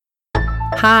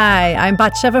Hi, I'm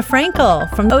Batsheva Frankel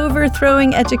from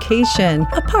Overthrowing Education,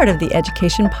 a part of the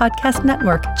Education Podcast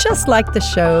Network, just like the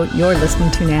show you're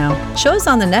listening to now. Shows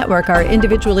on the network are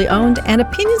individually owned, and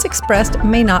opinions expressed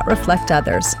may not reflect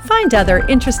others. Find other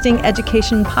interesting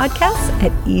education podcasts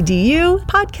at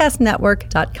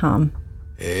edupodcastnetwork.com.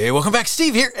 Hey, welcome back.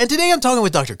 Steve here, and today I'm talking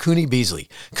with Dr. Kuni Beasley.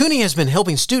 Kuni has been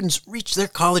helping students reach their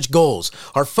college goals.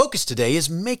 Our focus today is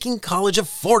making college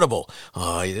affordable.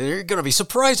 You're going to be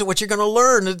surprised at what you're going to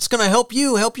learn. It's going to help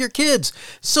you, help your kids.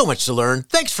 So much to learn.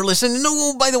 Thanks for listening.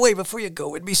 Oh, by the way, before you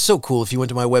go, it'd be so cool if you went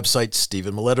to my website,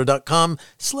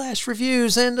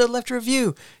 stephenmiletto.com/reviews, and left a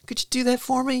review. Could you do that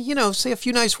for me? You know, say a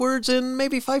few nice words and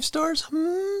maybe 5 stars?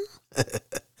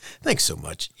 Thanks so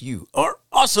much. You are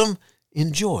awesome.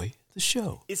 Enjoy the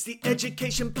show. It's the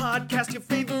Education Podcast, your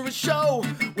favorite show,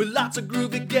 with lots of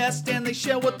groovy guests and they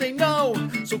share what they know.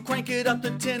 So crank it up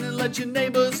to 10 and let your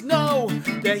neighbors know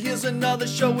that here's another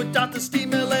show with Dr. Steve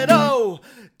Miletto.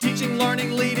 Teaching,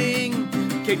 learning, leading,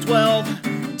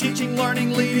 K-12. Teaching,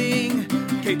 learning, leading,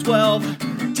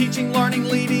 K-12. Teaching, learning,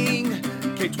 leading,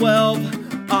 K-12.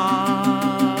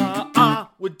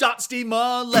 With Dr. Steve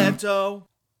Miletto.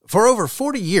 For over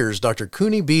 40 years, Dr.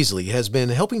 Kuni Beasley has been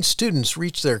helping students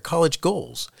reach their college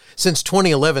goals. Since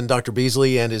 2011, Dr.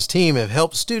 Beasley and his team have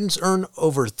helped students earn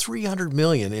over $300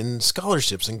 million in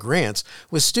scholarships and grants,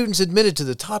 with students admitted to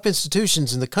the top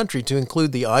institutions in the country to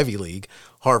include the Ivy League,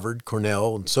 Harvard,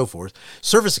 Cornell, and so forth,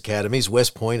 service academies,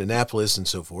 West Point, Annapolis, and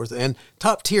so forth, and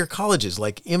top-tier colleges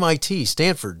like MIT,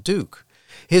 Stanford, Duke.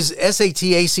 His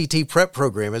SAT-ACT prep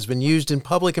program has been used in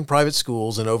public and private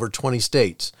schools in over 20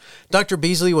 states. Dr.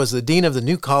 Beasley was the dean of the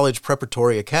New College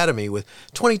Preparatory Academy with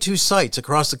 22 sites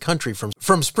across the country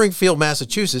from Springfield,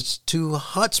 Massachusetts to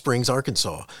Hot Springs,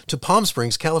 Arkansas to Palm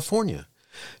Springs, California.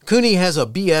 Kuni has a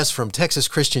BS from Texas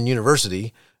Christian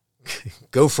University.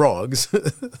 Go Frogs.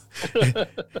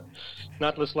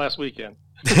 Not this last weekend.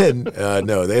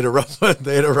 No, they had a rough one.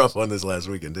 They had a rough one this last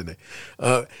weekend, didn't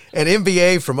they? An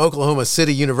MBA from Oklahoma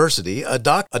City University, a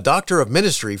doctor of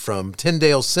ministry from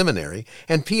Tyndale Seminary,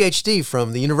 and PhD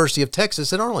from the University of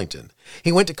Texas at Arlington.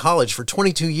 He went to college for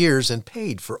 22 years and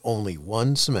paid for only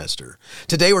 1 semester.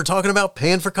 Today we're talking about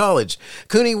paying for college.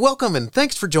 Kuni, welcome and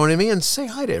thanks for joining me, and say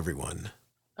hi to everyone.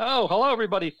 Oh, hello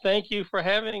everybody. Thank you for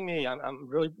having me. I'm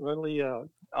really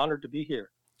honored to be here.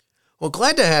 Well,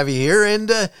 glad to have you here.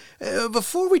 And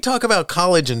before we talk about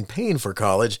college and paying for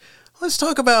college, let's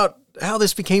talk about how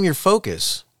this became your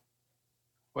focus.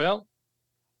 Well,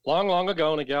 long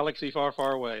ago in a galaxy far,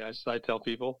 far away, as I tell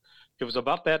people, it was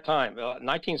about that time.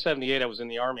 1978, I was in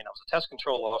the Army, and I was a test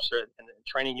control officer in the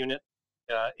training unit.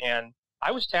 And I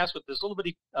was tasked with this little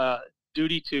bitty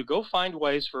duty to go find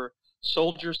ways for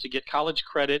soldiers to get college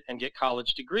credit and get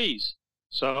college degrees.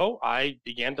 So I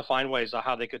began to find ways on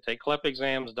how they could take CLEP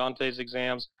exams, Dante's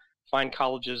exams, find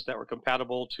colleges that were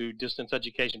compatible to distance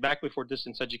education, back before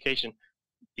distance education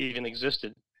even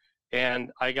existed.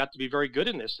 And I got to be very good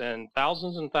in this. And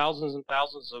thousands and thousands and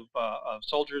thousands of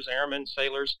soldiers, airmen,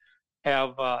 sailors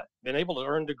have been able to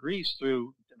earn degrees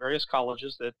through various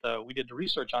colleges that we did the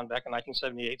research on back in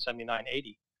 1978, 79,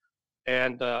 80.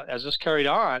 And as this carried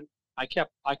on, I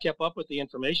kept up with the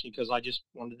information because I just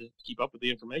wanted to keep up with the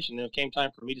information. And it came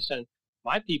time for me to send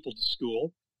my people to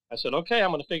school. I said, okay, I'm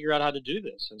going to figure out how to do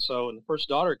this. And so when the first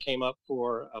daughter came up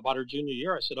for about her junior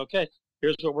year, I said, okay,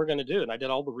 here's what we're going to do. And I did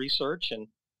all the research, and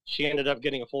she ended up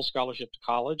getting a full scholarship to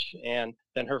college. And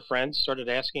then her friends started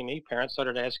asking me, parents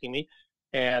started asking me.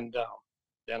 And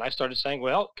then I started saying,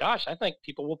 well, gosh, I think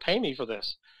people will pay me for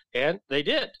this. And they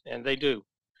did, and they do.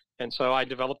 And so I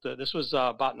developed this was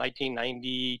about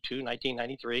 1992,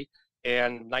 1993,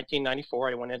 and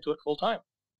 1994, I went into it full time.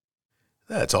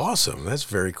 That's awesome. That's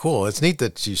very cool. It's neat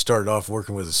that you started off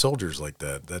working with the soldiers like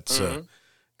that. That's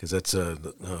because that's a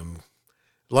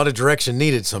lot of direction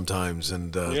needed sometimes.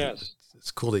 And yes.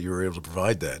 It's cool that you were able to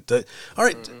provide that. All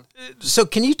right. So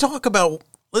can you talk about,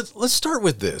 let's start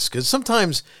with this, because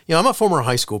sometimes, I'm a former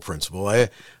high school principal.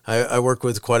 I work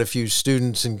with quite a few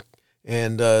students and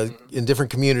in different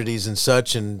communities and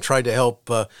such, and tried to help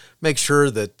make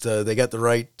sure that they got the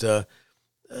right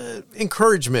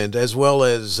encouragement as well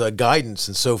as guidance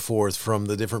and so forth from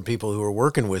the different people who are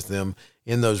working with them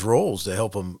in those roles to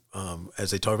help them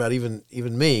as they talk about even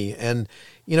me. And,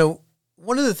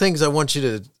 one of the things I want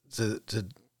you to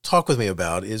talk with me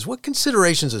about is what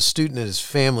considerations a student and his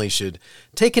family should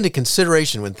take into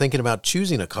consideration when thinking about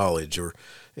choosing a college or,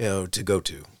 to go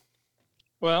to.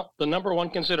 Well, the number one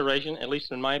consideration, at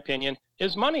least in my opinion,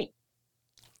 is money.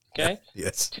 Okay?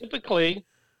 Yes. Typically,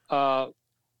 the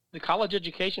college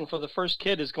education for the first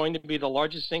kid is going to be the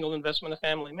largest single investment a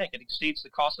family make. It exceeds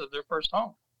the cost of their first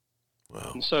home.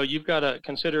 Wow. And so you've got to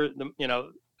consider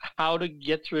how to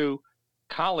get through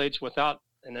college without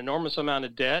an enormous amount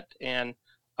of debt and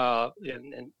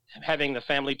having the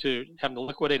family to have to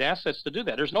liquidate assets to do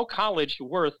that. There's no college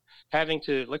worth having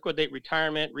to liquidate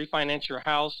retirement, refinance your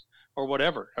house, or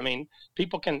whatever. I mean,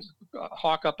 people can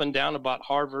hawk up and down about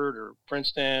Harvard or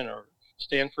Princeton or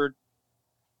Stanford,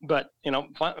 but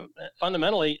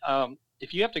fundamentally,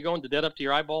 if you have to go into debt up to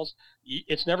your eyeballs,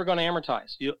 it's never going to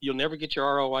amortize. You'll never get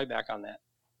your ROI back on that.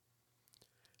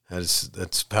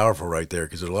 That's powerful right there,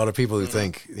 because there's a lot of people who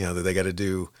think that they got to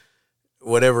do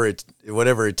whatever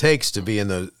it takes to be in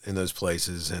those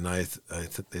places, and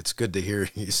it's good to hear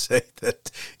you say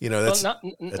that. That's not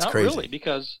crazy. Really,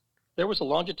 because there was a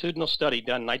longitudinal study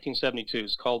done in 1972.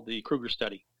 It's called the Kruger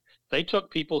study. They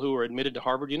took people who were admitted to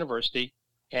Harvard University,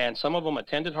 and some of them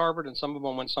attended Harvard and some of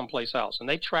them went someplace else, and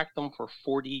they tracked them for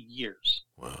 40 years.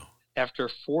 Wow. After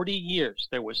 40 years,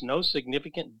 there was no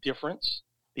significant difference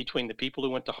between the people who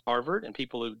went to Harvard and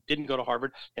people who didn't go to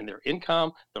Harvard in their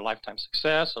income, their lifetime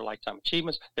success, their lifetime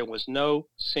achievements. There was no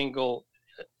single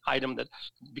item that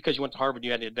because you went to Harvard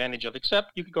you had the advantage of,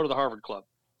 except you could go to the Harvard Club.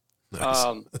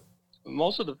 Nice.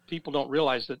 Most of the people don't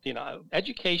realize that,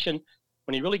 education,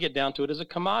 when you really get down to it, is a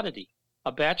commodity.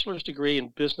 A bachelor's degree in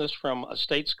business from a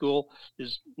state school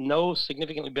is no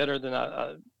significantly better than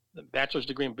a bachelor's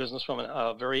degree in business from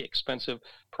a very expensive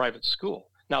private school.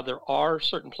 Now, there are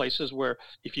certain places where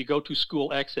if you go to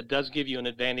school X, it does give you an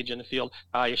advantage in the field.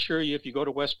 I assure you, if you go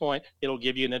to West Point, it'll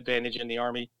give you an advantage in the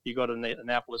Army. You go to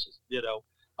Annapolis, it's ditto.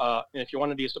 And if you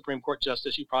want to be a Supreme Court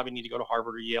justice, you probably need to go to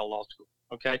Harvard or Yale Law School.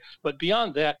 Okay. But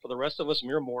beyond that, for the rest of us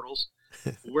mere mortals,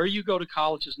 where you go to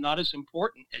college is not as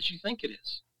important as you think it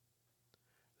is.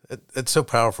 It's so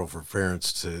powerful for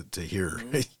parents to hear.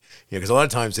 Mm-hmm. Because a lot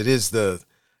of times it is I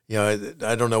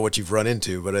don't know what you've run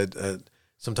into, but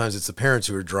sometimes it's the parents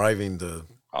who are driving the.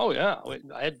 Oh yeah,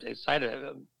 I had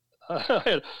an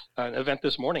event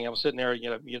this morning. I was sitting there.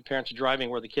 Parents are driving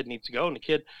where the kid needs to go, and the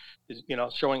kid is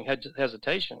showing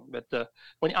hesitation. But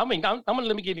let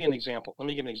me give you an example.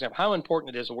 How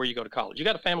important it is where you go to college. You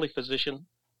got a family physician.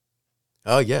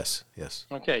 Oh yes.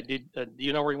 Okay. Do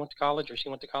you know where he went to college or she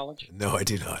went to college? No, I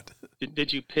do not.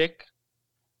 Did you pick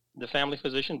the family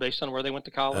physician based on where they went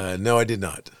to college? No, I did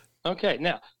not. Okay.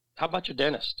 Now, how about your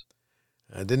dentist?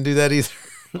 I didn't do that either.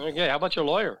 Okay. How about your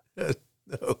lawyer?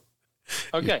 No.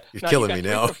 Okay. You're killing me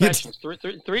now.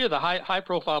 Three of the high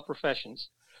profile professions.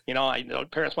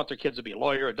 Parents want their kids to be a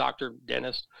lawyer, a doctor,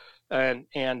 dentist, and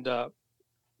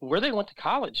where they went to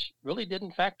college really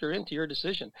didn't factor into your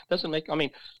decision.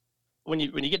 When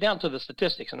you get down to the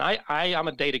statistics, and I'm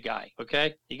a data guy,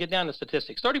 okay? You get down to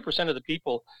statistics, 30% of the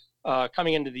people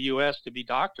coming into the U.S. to be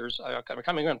doctors are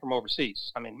coming in from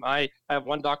overseas. I have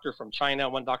one doctor from China,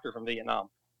 one doctor from Vietnam.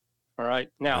 All right.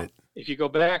 Now, If you go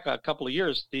back a couple of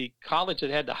years, the college that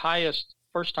had the highest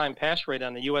first-time pass rate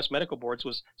on the U.S. medical boards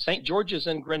was St. George's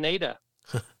in Grenada.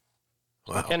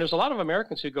 Wow. And there's a lot of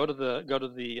Americans who go to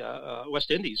the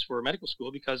West Indies for medical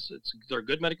school because they're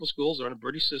good medical schools. They're in a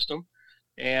British system.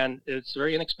 And it's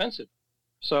very inexpensive.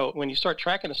 So when you start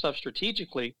tracking the stuff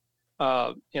strategically,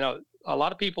 a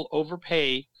lot of people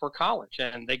overpay for college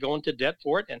and they go into debt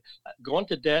for it, and go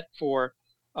into debt for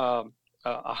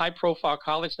a high-profile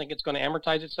college think it's going to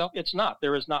amortize itself. It's not.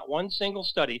 There is not one single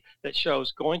study that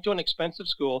shows going to an expensive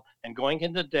school and going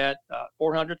into debt,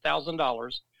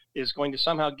 $400,000, is going to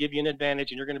somehow give you an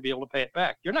advantage and you're going to be able to pay it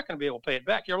back. You're not going to be able to pay it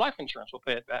back. Your life insurance will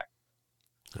pay it back.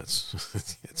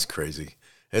 It's crazy.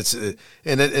 It's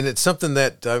it's something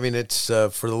that it's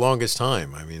for the longest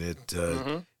time.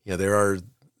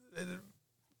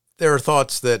 There are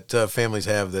thoughts that families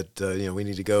have that we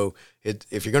need to go.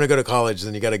 If you're going to go to college,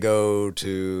 then you got to go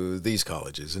to these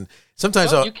colleges, and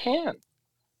sometimes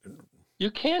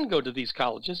you can go to these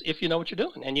colleges if you know what you're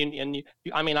doing.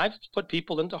 And I've put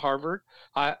people into Harvard.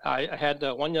 I had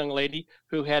one young lady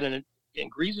who had an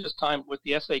egregious time with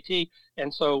the SAT,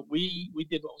 and so we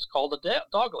did what was called a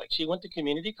dog leg. She went to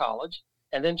community college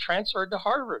and then transferred to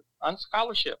Harvard on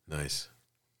scholarship. Nice.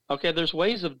 Okay, there's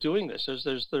ways of doing this.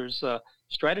 There's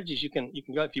strategies you can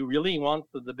go. If you really want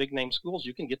the big name schools,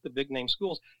 you can get the big name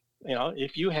schools.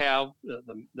 If you have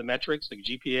the metrics, the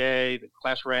GPA, the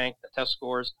class rank, the test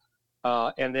scores,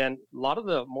 and then a lot of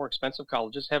the more expensive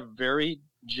colleges have very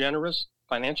generous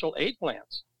financial aid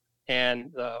plans.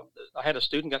 And I had a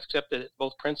student got accepted at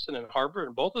both Princeton and Harvard,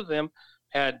 and both of them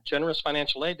had generous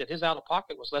financial aid that his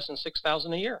out-of-pocket was less than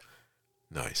 $6,000 a year.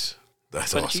 Nice.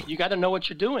 That's but awesome. You got to know what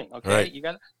you're doing, okay? Right.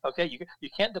 You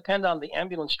can't depend on the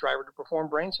ambulance driver to perform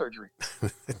brain surgery.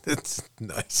 That's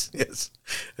nice. Yes,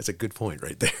 that's a good point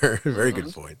right there. Very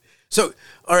good point. So,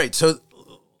 all right. So,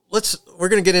 we're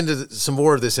going to get into some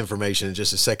more of this information in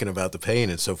just a second about the pain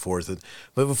and so forth.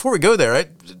 But before we go there,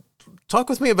 talk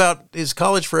with me about, is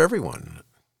college for everyone?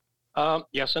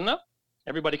 Yes and no.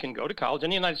 Everybody can go to college.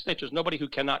 In the United States, there's nobody who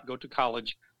cannot go to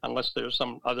college unless there's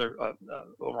some other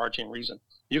overarching reason.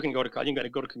 You can go to college. You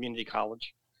can go to community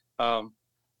college.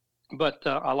 But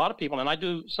a lot of people, and I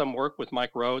do some work with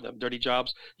Mike Rowe, the Dirty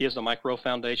Jobs. He has the Mike Rowe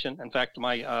Foundation. In fact,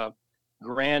 my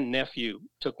grandnephew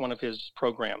took one of his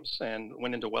programs and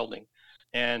went into welding.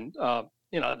 And,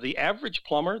 the average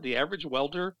plumber, the average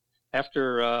welder,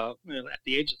 after at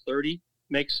the age of 30,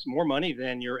 makes more money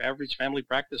than your average family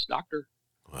practice doctor.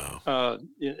 Wow.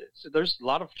 So there's a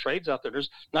lot of trades out there.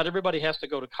 Not everybody has to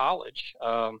go to college.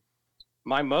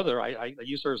 My mother, I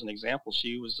use her as an example.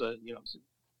 She was,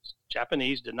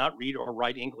 Japanese, did not read or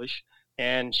write English,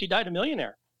 and she died a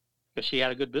millionaire because she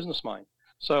had a good business mind.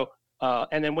 So,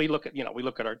 and then we look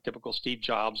at our typical Steve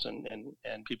Jobs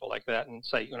and people like that and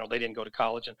say, they didn't go to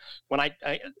college. And when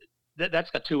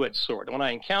that's a two-edged sword. When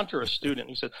I encounter a student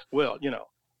who says, well,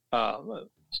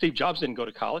 Steve Jobs didn't go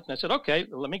to college. And I said, okay,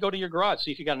 let me go to your garage,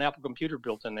 see if you got an Apple computer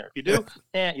built in there. If you do,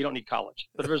 you don't need college.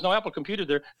 But if there's no Apple computer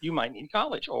there, you might need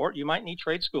college, or you might need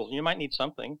trade schools. You might need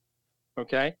something.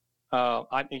 Okay.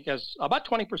 Because about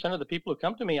 20% of the people who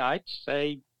come to me, I'd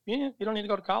say, you don't need to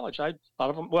go to college. A lot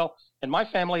of them, in my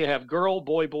family, I have girl,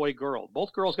 boy, boy, girl.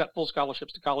 Both girls got full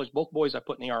scholarships to college. Both boys I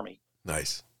put in the Army.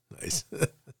 Nice.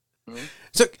 Mm-hmm.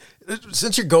 So,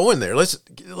 since you're going there, let's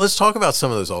talk about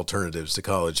some of those alternatives to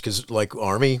college, because like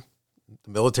Army,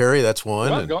 the military, that's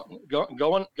one.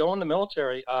 Go in the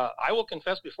military. I will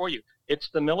confess before you, it's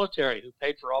the military who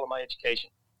paid for all of my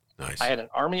education. Nice. I had an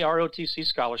Army ROTC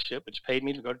scholarship, which paid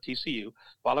me to go to TCU.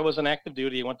 While I was in active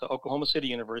duty, I went to Oklahoma City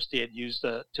University. I'd used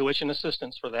tuition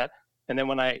assistance for that. And then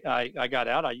when I got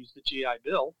out, I used the GI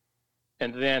Bill.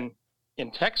 And then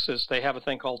in Texas, they have a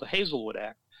thing called the Hazelwood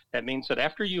Act. That means that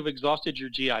after you've exhausted your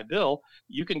GI Bill,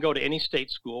 you can go to any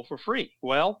state school for free.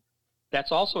 Well,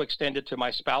 that's also extended to my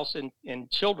spouse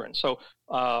and children. So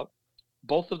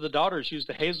both of the daughters used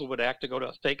the Hazelwood Act to go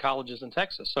to state colleges in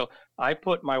Texas. So I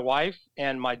put my wife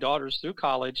and my daughters through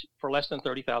college for less than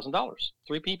 $30,000,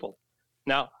 3 people.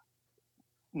 Now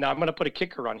I'm going to put a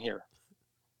kicker on here.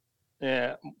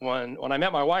 When I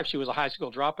met my wife, she was a high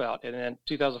school dropout. And in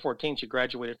 2014, she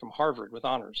graduated from Harvard with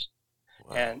honors.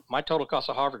 Wow. And my total cost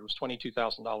of Harvard was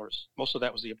 $22,000. Most of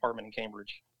that was the apartment in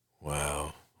Cambridge.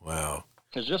 Wow.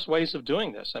 There's just ways of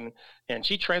doing this. And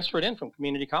she transferred in from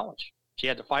community college. She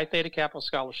had the Phi Theta Kappa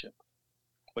scholarship,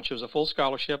 which was a full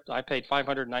scholarship. I paid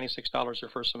 $596 her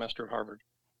first semester at Harvard.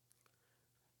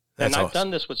 That's I've awesome. done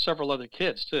this with several other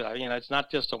kids too. It's not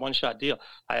just a one-shot deal.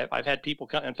 I've had people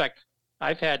come. In fact,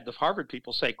 I've had the Harvard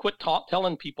people say, "Quit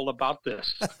telling people about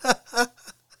this."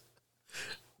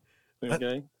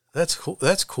 Okay. That's cool.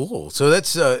 That's cool. So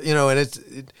that's, and it's,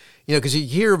 because you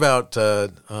hear about,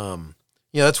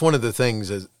 that's one of the things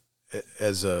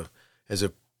as a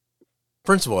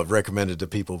principle I've recommended to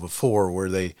people before, where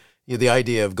they, the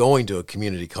idea of going to a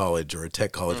community college or a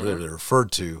tech college, Mm-hmm. whatever they're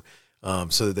referred to,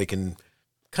 so that they can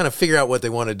kind of figure out what they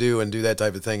want to do and do that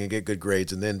type of thing and get good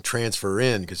grades and then transfer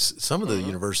in, because some of the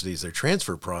universities, their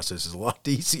transfer process is a lot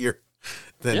easier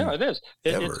than it is.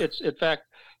 ever. It's in fact,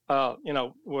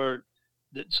 where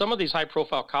some of these high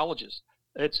profile colleges,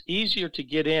 it's easier to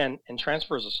get in and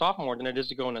transfer as a sophomore than it is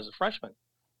to go in as a freshman.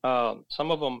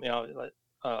 Some of them,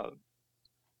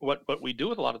 what we do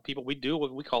with a lot of people, we do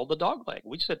what we call the dog leg.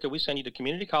 We sit there, we send you to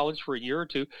community college for a year or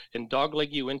two and dog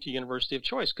leg you into university of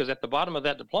choice. Because at the bottom of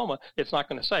that diploma, it's not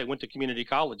going to say went to community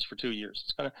college for 2 years.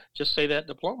 It's going to just say that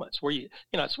diploma. It's where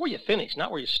it's where you finish, not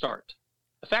where you start.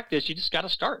 The fact is, you just got to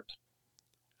start.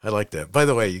 I like that. By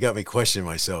the way, you got me questioning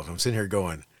myself. I'm sitting here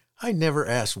going, I never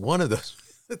asked one of those.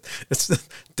 It's the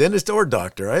dentist or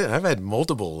doctor. I've had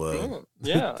multiple.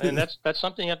 Yeah, and that's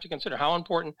something you have to consider. How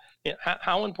important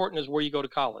is where you go to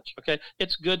college? Okay,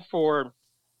 it's good for,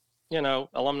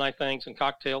 alumni things and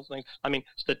cocktails things. I mean,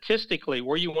 statistically,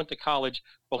 where you went to college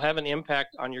will have an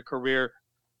impact on your career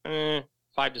 5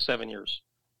 to 7 years.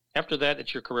 After that,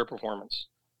 it's your career performance.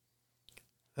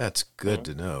 That's good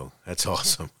to know. That's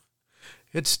awesome.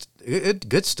 It's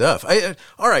good stuff.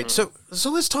 All right. So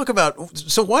let's talk about,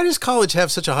 so why does college have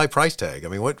such a high price tag? I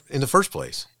mean, what in the first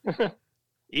place?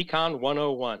 Econ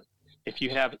 101. If you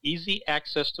have easy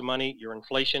access to money, your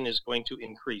inflation is going to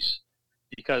increase,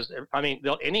 because any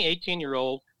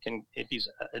 18-year-old can, if he's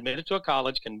admitted to a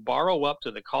college, can borrow up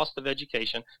to the cost of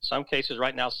education. Some cases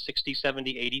right now, $60,000,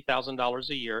 $70,000, $80,000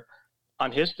 a year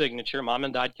on his signature. Mom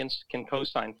and dad can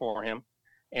co-sign for him.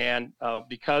 And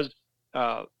because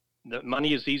the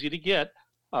money is easy to get,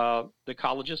 the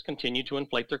colleges continue to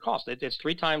inflate their costs. It's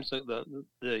 3 times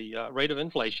the rate of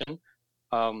inflation,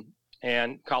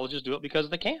 and colleges do it because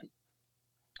they can.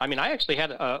 I mean, I actually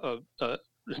had a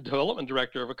development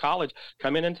director of a college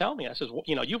come in and tell me, I says, well,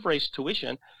 you've raised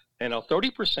tuition,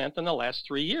 30% in the last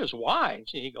 3 years. Why?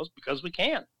 He goes, because we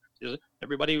can.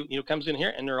 Everybody, comes in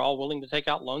here and they're all willing to take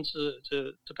out loans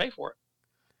to pay for it.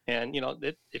 And,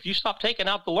 if you stop taking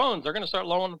out the loans, they're going to start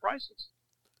lowering the prices.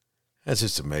 That's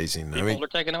just amazing. People are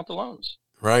taking out the loans.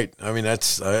 Right. I mean,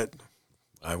 I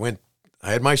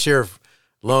had my share of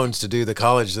loans to do the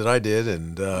college that I did,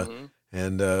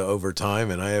 and over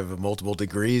time, and I have multiple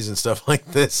degrees and stuff like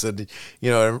this. And,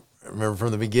 I remember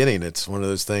from the beginning, it's one of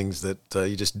those things that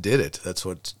you just did it. That's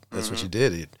what you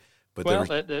did. But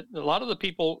a lot of the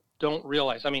people don't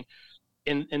realize, I mean,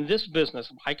 in this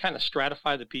business, I kind of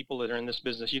stratify the people that are in this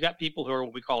business. You got people who are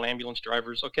what we call ambulance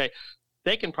drivers. Okay.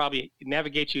 They can probably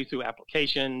navigate you through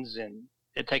applications and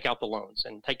take out the loans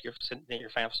and take your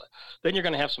family. Then you're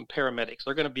going to have some paramedics.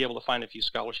 They're going to be able to find a few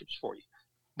scholarships for you.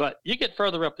 But you get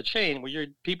further up the chain where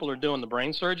people are doing the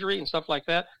brain surgery and stuff like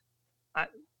that.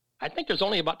 I think there's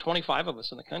only about 25 of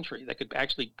us in the country that could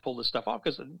actually pull this stuff off.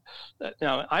 Because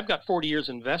now I've got 40 years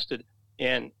invested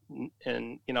in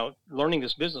learning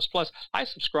this business. Plus, I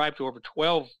subscribe to over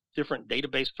 12 different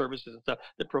database services and stuff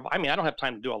that provide. I mean, I don't have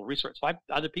time to do all the research. So I have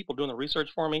other people doing the research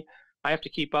for me. I have to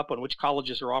keep up on which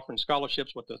colleges are offering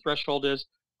scholarships, what the threshold is.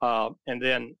 And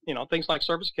then, things like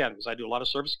service academies. I do a lot of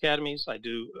service academies. I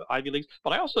do Ivy Leagues,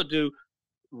 but I also do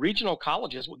regional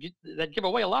colleges that give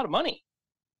away a lot of money.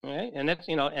 Okay? And that's,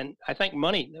 and I think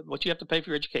money, what you have to pay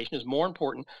for your education is more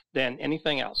important than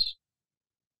anything else,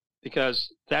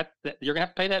 because that you're going to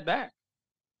have to pay that back.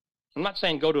 I'm not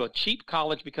saying go to a cheap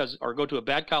college or go to a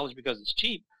bad college because it's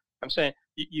cheap. I'm saying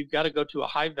you've got to go to a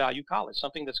high value college,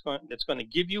 something that's going to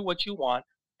give you what you want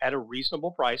at a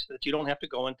reasonable price, that you don't have to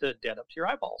go into debt up to your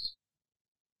eyeballs.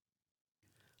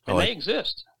 And they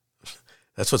exist.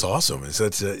 That's what's awesome. Is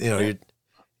that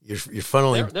you're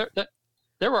funneling.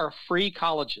 There are free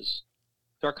colleges.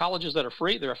 There are colleges that are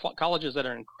free. There are colleges that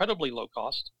are incredibly low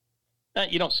cost.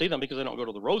 You don't see them because they don't go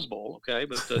to the Rose Bowl. Okay,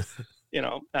 but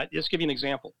just give you an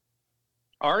example.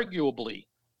 Arguably,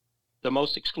 the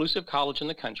most exclusive college in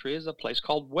the country is a place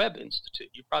called Webb Institute.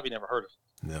 You've probably never heard of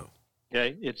it. No.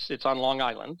 Okay, it's on Long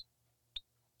Island.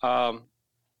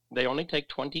 They only take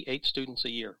 28 students a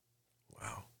year.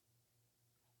 Wow.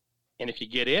 And if you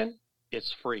get in,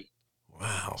 it's free.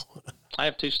 Wow. I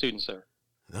have 2 students there.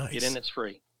 Nice. Get in, it's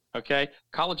free. Okay.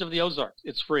 College of the Ozarks,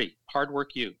 it's free. Hard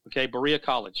Work U. Okay. Berea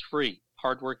College, free.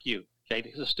 Hard Work U.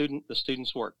 Okay. The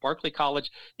students work. Barclay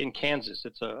College in Kansas,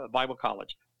 it's a Bible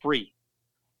college, free.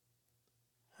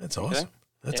 That's awesome. Okay?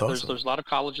 That's awesome. awesome. There's a lot of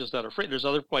colleges that are free. There's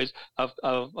other ways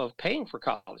of paying for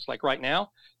college. Like right now,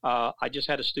 I just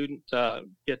had a student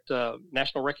get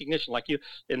national recognition. Like you,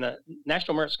 in the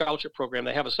National Merit Scholarship Program,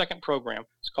 they have a second program.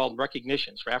 It's called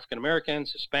Recognitions for African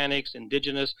Americans, Hispanics,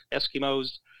 Indigenous,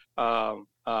 Eskimos,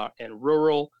 and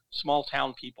rural small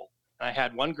town people. And I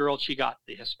had one girl, she got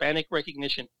the Hispanic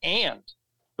recognition and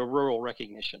the rural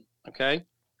recognition. Okay.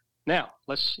 Now,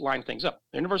 let's line things up.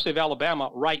 The University of Alabama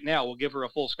right now will give her a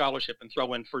full scholarship and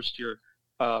throw in first-year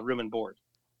room and board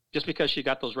just because she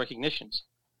got those recognitions.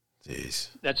 Jeez.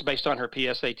 That's based on her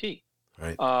PSAT.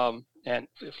 Right. And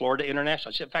Florida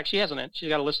International. In fact, she's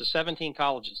got a list of 17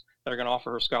 colleges that are going to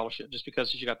offer her scholarship just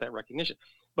because she got that recognition.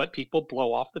 But people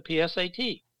blow off the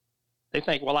PSAT. They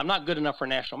think, well, I'm not good enough for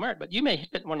national merit, but you may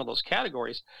hit one of those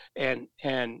categories and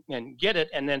get it.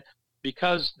 And then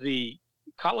because the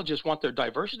colleges want their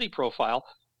diversity profile,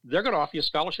 they're going to offer you a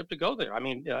scholarship to go there. I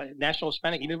mean, National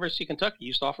Hispanic University of Kentucky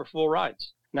used to offer full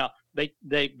rides. Now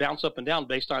they bounce up and down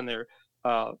based on their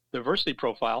diversity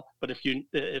profile. But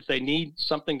if they need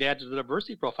something to add to the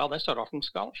diversity profile, they start offering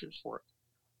scholarships for it.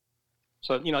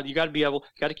 So you got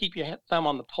to keep your thumb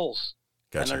on the pulse.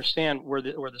 Gotcha. And understand where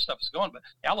the stuff is going. But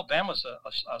Alabama's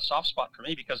a soft spot for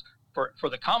me because for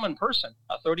the common person,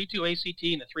 a 32 ACT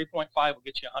and a 3.5 will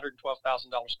get you a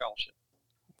 $112,000 scholarship.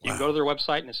 You can go to their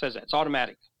website and it says that. It's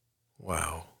automatic.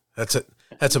 Wow. That's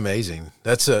amazing.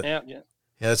 That's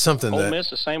that's something Ole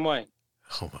Miss the same way.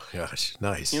 Oh my gosh.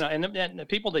 Nice. And the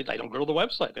people, they don't go to the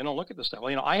website. They don't look at the stuff.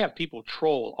 Well, I have people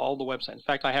troll all the websites. In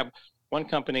fact, I have one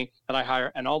company that I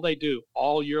hire, and all they do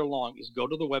all year long is go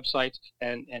to the websites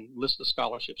and list the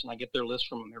scholarships, and I get their list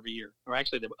from them every year. Or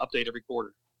actually, they update every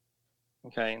quarter.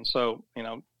 Okay, and so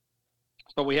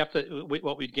so we have to.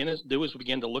 What we begin to do is we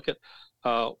begin to look at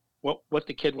what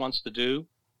the kid wants to do,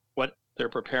 what they're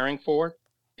preparing for,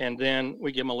 and then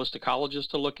we give them a list of colleges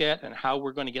to look at and how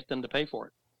we're going to get them to pay for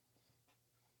it.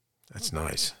 That's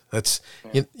nice. That's,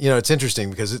 it's interesting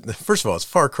because first of all, it's a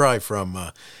far cry from,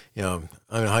 I'm in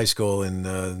high school in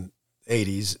early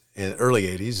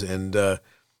 80s, and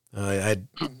I had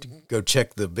to go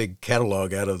check the big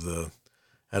catalog out of the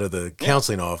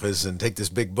counseling office and take this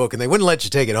big book, and they wouldn't let you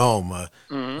take it home.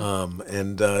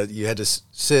 And you had to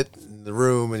sit in the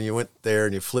room, and you went there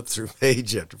and you flipped through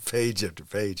page after page after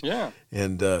page. Yeah.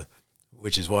 And,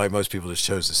 which is why most people just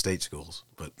chose the state schools.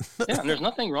 But yeah, and there's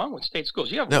nothing wrong with state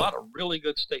schools. You have a lot of really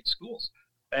good state schools.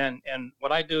 And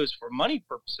what I do is, for money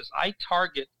purposes, I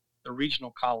target the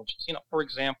regional colleges. For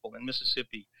example, in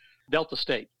Mississippi, Delta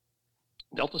State,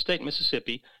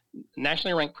 Mississippi,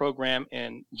 nationally ranked program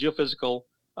in geophysical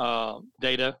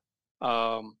data.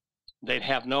 They'd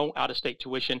have no out-of-state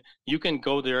tuition. You can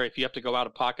go there if you have to go out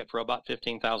of pocket for about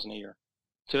 $15,000 a year.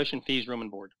 Tuition, fees, room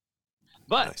and board.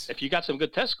 But nice. If you got some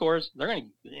good test scores, they're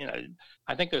going to,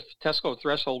 I think the test score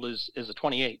threshold is a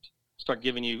 28. Start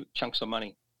giving you chunks of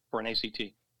money for an ACT.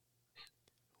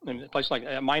 In a place like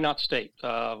Minot State,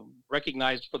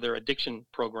 recognized for their addiction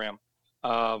program,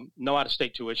 no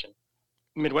out-of-state tuition.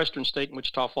 Midwestern State in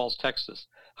Wichita Falls, Texas,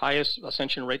 highest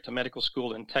ascension rate to medical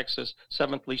school in Texas,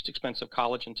 7th least expensive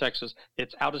college in Texas.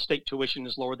 Its out-of-state tuition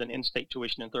is lower than in-state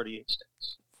tuition in 38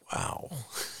 states. Wow.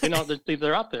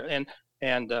 They're out there. And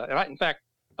in fact,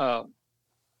 4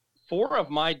 of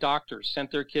my doctors sent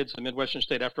their kids to Midwestern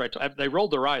State after they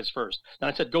rolled their eyes first. And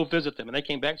I said, go visit them. And they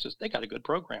came back and said, they got a good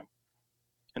program.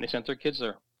 And they sent their kids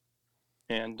there.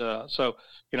 And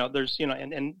there's,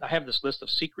 and I have this list of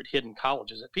secret hidden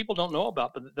colleges that people don't know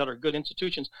about, but that are good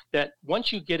institutions that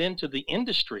once you get into the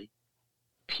industry,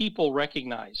 people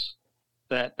recognize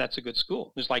that that's a good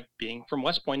school. It's like being from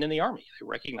West Point in the Army. They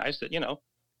recognize that,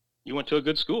 you went to a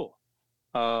good school.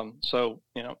 And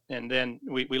then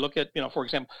we look at, for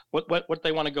example, what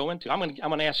they want to go into. I'm going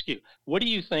to ask you, what do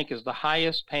you think is the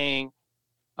highest paying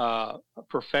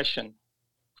profession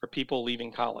for people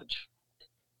leaving college?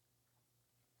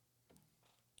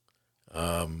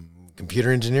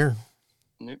 Computer engineer?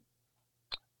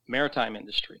 Maritime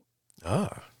industry.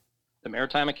 Ah. The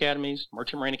Maritime Academies,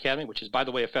 Merchant Marine Academy, which is, by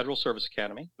the way, a federal service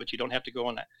academy, which you don't have to go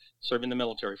on that, serve in the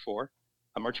military for.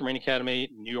 A Merchant Marine Academy,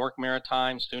 New York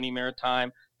Maritime, SUNY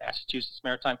Maritime, Massachusetts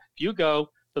Maritime. If you go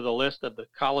to the list of the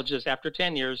colleges after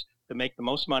 10 years that make the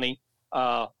most money,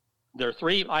 there are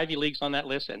 3 Ivy Leagues on that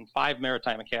list and 5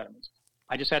 Maritime Academies.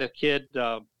 I just had a kid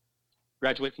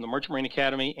graduate from the Merchant Marine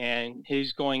Academy, and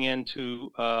he's going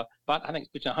into about, I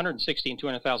think, between $160,000 and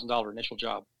 $200,000 initial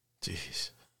job.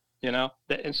 Jeez.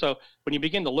 And so when you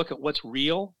begin to look at what's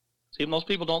real, see, most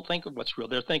people don't think of what's real.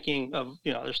 They're thinking of,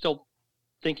 they're still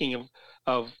thinking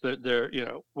of their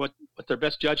what their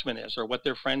best judgment is, or what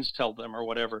their friends tell them, or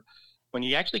whatever. When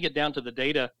you actually get down to the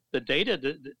data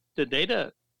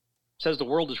says the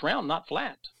world is round, not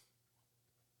flat.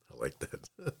 I like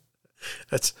that.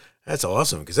 That's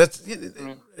awesome, because that's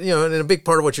and a big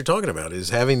part of what you're talking about is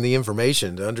having the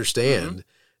information to understand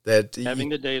that having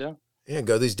the data. Yeah,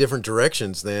 go these different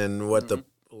directions than what the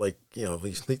like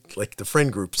the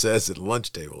friend group says at a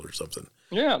lunch table or something.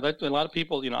 Yeah, that a lot of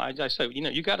people, I say,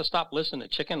 you got to stop listening to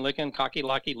chicken licking, cocky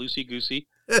locky, loosey goosey.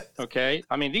 Okay,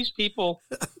 I mean, these people,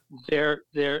 they're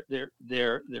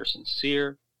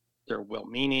sincere, they're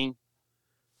well-meaning,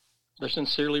 they're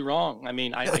sincerely wrong. I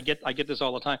mean, I get this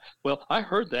all the time. Well, I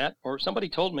heard that, or somebody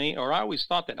told me, or I always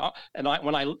thought that, and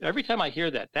every time I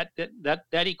hear that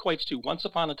equates to once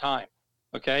upon a time.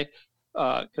 Okay.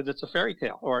 Because it's a fairy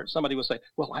tale. Or somebody will say,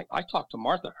 well, I talked to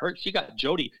Martha. She got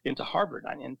Jody into Harvard,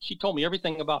 and she told me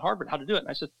everything about Harvard, how to do it. And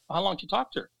I said, well, how long did you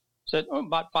talk to her? I said,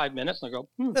 about 5 minutes. And I go,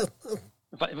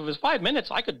 if it was 5 minutes,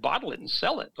 I could bottle it and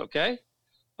sell it, okay?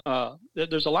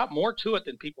 There's a lot more to it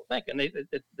than people think, and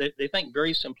they think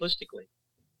very simplistically,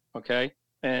 okay?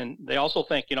 And they also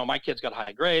think, my kid's got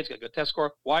high grades, got a good test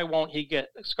score. Why won't he get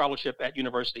a scholarship at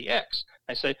University X?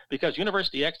 I say, because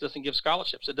University X doesn't give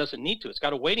scholarships. It doesn't need to. It's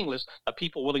got a waiting list of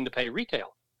people willing to pay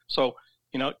retail. So,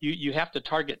 you have to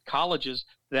target colleges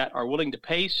that are willing to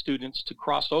pay students to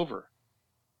cross over,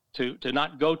 to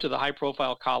not go to the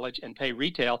high-profile college and pay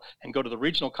retail and go to the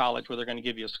regional college where they're going to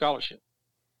give you a scholarship.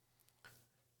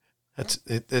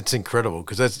 That's incredible,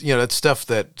 because that's stuff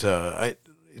that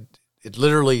it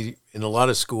literally, in a lot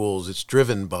of schools, it's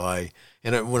driven by,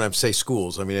 and when I say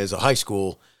schools, I mean, as a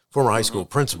former high school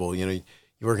principal, you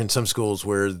work in some schools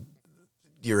where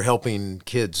you're helping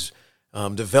kids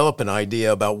develop an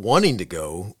idea about wanting to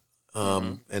go,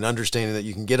 and understanding that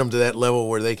you can get them to that level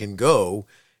where they can go,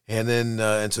 and then,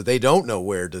 and so they don't know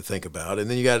where to think about.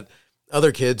 And then you got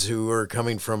other kids who are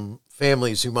coming from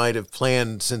families who might have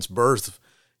planned since birth,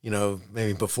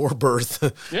 maybe before birth,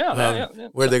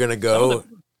 where they're going to go.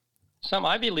 Some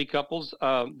Ivy League couples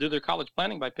do their college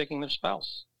planning by picking their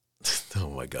spouse. Oh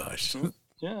my gosh.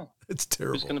 Yeah. It's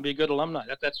terrible. Who's going to be a good alumni.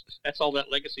 That's all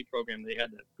that legacy program they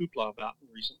had that hoopla about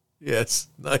recently. Yes,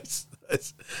 nice.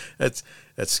 That's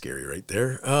scary right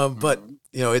there. But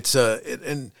it's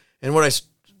and what I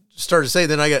started to say,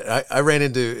 then I ran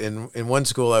into in one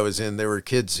school I was in, there were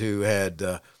kids who had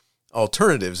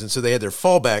alternatives, and so they had their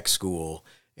fallback school,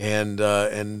 and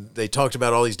they talked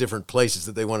about all these different places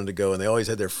that they wanted to go, and they always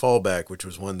had their fallback, which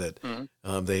was one that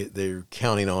they're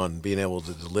counting on being able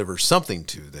to deliver something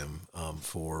to them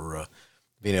for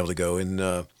being able to go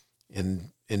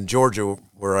in Georgia,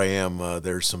 where I am.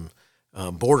 There's some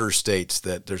border states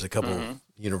that there's a couple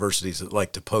universities that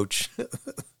like to poach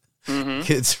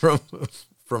kids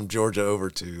from Georgia over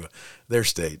to their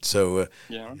state. So,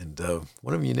 and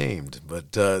one of them you named,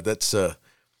 but that's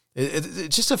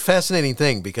it's just a fascinating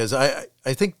thing, because I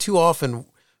think too often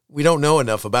we don't know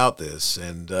enough about this,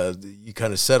 and you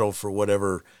kind of settle for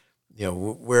whatever,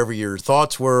 wherever your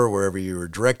thoughts were, wherever you were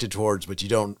directed towards, but you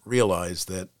don't realize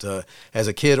that as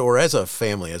a kid or as a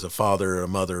family, as a father or a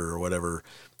mother or whatever,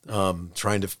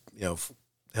 trying to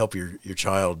help your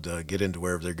child get into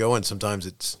wherever they're going. Sometimes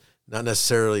it's not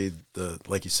necessarily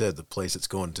like you said, the place that's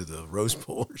going to the Rose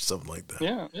Bowl or something like that.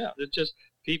 Yeah. It's just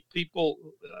people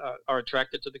are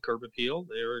attracted to the curb appeal.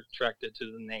 They're attracted to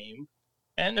the name,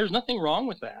 and there's nothing wrong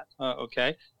with that.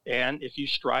 Okay, and if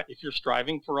you're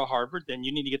striving for a Harvard, then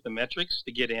you need to get the metrics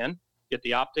to get in, get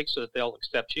the optics so that they'll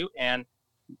accept you. And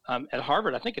at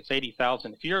Harvard, I think it's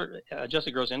 $80,000. If your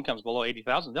adjusted gross income is below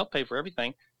 $80,000, they'll pay for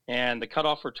everything. And the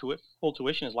cutoff for full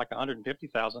tuition is like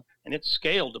 $150,000, and it's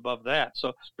scaled above that.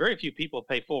 So very few people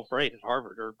pay full freight at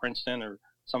Harvard or Princeton or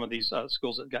some of these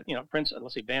schools that got, Princeton,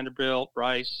 let's say Vanderbilt,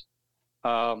 Rice,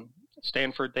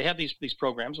 Stanford. They have these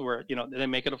programs where, they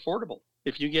make it affordable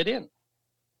if you get in.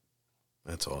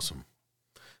 That's awesome.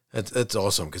 That's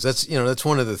awesome, because that's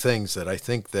one of the things that I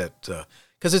think that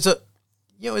because it's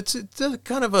a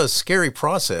kind of a scary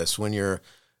process when you're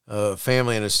a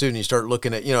family and a student. You start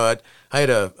looking at, I had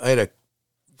a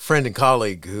friend and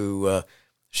colleague who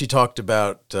she talked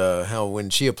about how when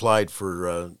she applied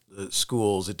for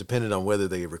schools, it depended on whether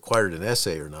they required an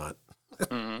essay or not.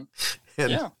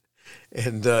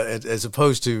 And as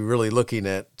opposed to really looking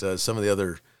at some of the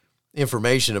other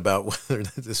information about whether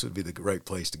this would be the right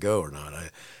place to go or not.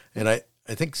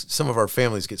 I think some of our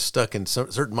families get stuck in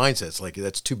certain mindsets, like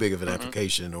that's too big of an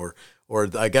application, or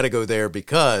I got to go there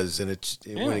because, and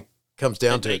when it comes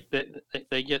down to it,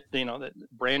 they get the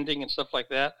branding and stuff like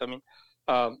that. I mean,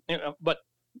 but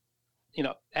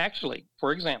actually,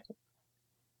 for example,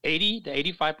 80 to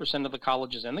 85% of the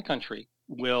colleges in the country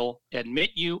will admit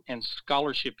you and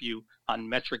scholarship you on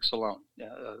metrics alone,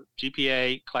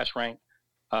 GPA, class rank,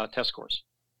 test scores.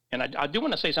 And I do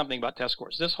want to say something about test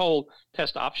scores. This whole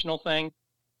test optional thing,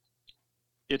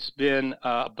 it's been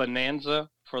a bonanza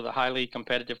for the highly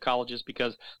competitive colleges,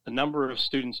 because the number of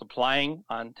students applying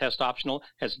on test optional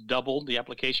has doubled the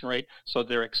application rate. So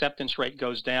their acceptance rate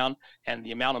goes down, and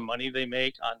the amount of money they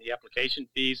make on the application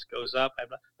fees goes up. I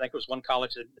think it was one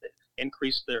college that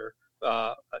increased their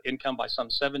income by some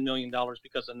 $7 million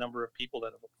because of the number of people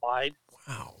that have applied.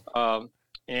 Wow.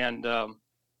 And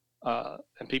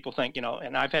people think,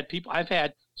 and I've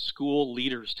had school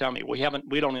leaders tell me, we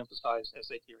don't emphasize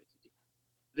SAT or ACT.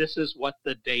 This is what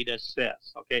the data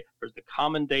says. Okay. There's the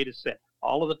common data set.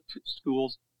 All of the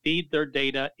schools feed their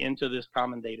data into this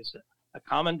common data set. A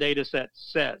common data set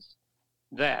says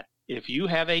that if you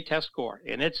have a test score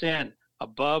and it's in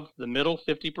above the middle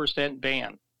 50%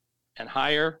 band and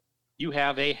higher, you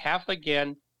have a half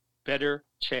again better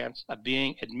chance of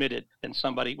being admitted than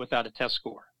somebody without a test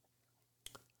score.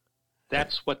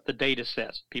 That's what the data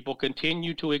says. People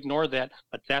continue to ignore that,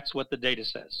 but that's what the data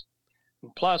says.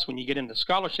 And plus, when you get into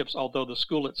scholarships, although the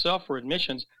school itself for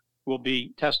admissions will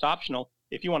be test optional,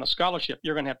 if you want a scholarship,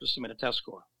 you're going to have to submit a test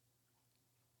score.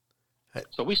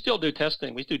 So we still do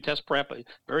testing. We do test prep, a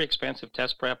very expensive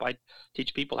test prep. I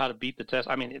teach people how to beat the test.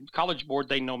 I mean, College Board,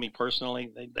 they know me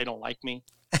personally. They don't like me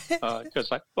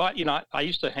because I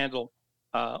used to handle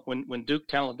when Duke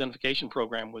Talent Identification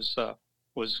Program was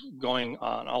going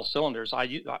on all cylinders.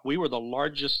 We were the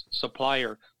largest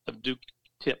supplier of Duke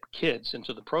Tip kids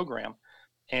into the program,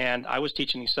 and I was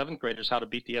teaching these seventh graders how to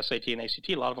beat the SAT and ACT.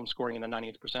 A lot of them scoring in the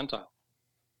 90th percentile.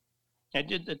 And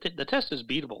the test is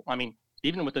beatable. I mean,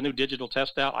 even with the new digital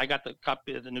test out, I got the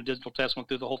copy of the new digital test, went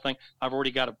through the whole thing. I've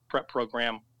already got a prep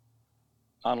program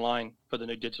online for the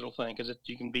new digital thing because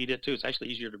you can beat it too. It's actually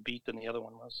easier to beat than the other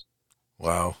one was.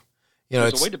 Wow.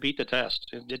 There's a way to beat the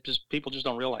test. People just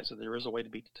don't realize that there is a way to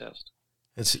beat the test.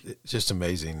 It's just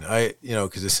amazing.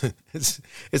 Because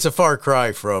it's a far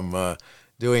cry from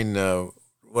doing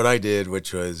what I did,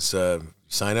 which was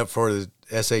sign up for the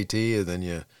SAT, and then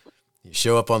you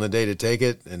show up on the day to take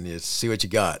it, and you see what you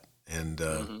got. And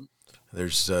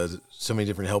there's so many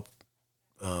different help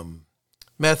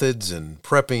methods and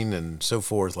prepping and so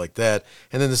forth like that.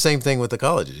 And then the same thing with the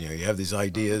colleges. You know, you have these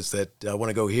ideas that I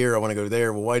want to go here, I want to go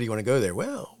there. Well, why do you want to go there?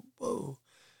 Well,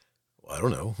 I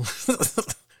don't know.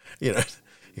 You know,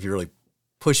 if you really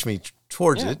push me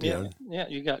towards it, you know. Yeah,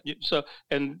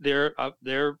 and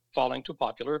they're falling to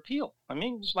popular appeal. I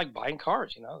mean, it's like buying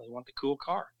cars. You know, they want the cool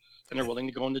car, and they're willing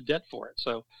to go into debt for it.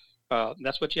 So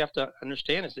that's what you have to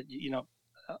understand is that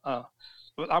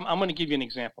I'm going to give you an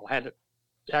example. I had an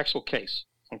actual case.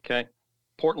 Okay,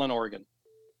 Portland, Oregon.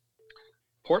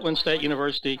 Portland State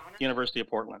University, University of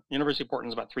Portland. University of Portland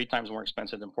is about 3 times more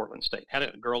expensive than Portland State. Had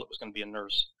a girl that was going to be a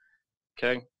nurse.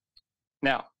 Okay.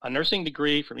 Now, a nursing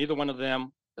degree from either one of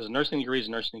them is a nursing degree.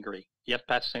 You have to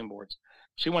pass the same boards.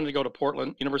 She wanted to go to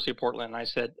Portland, University of Portland, and I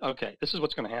said, okay, this is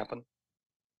what's going to happen.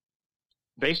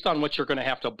 Based on what you're going to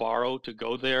have to borrow to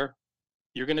go there,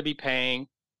 you're going to be paying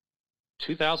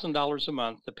 $2,000 a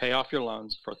month to pay off your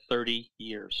loans for 30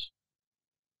 years.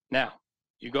 Now,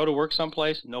 you go to work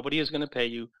someplace, nobody is going to pay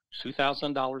you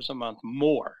 $2,000 a month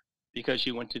more because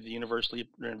you went to the University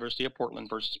of Portland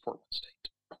versus Portland State.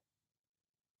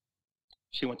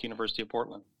 She went to University of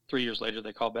Portland. 3 years later,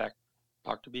 they called back,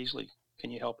 Dr. Beasley, can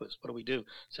you help us? What do we do? I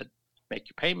said, make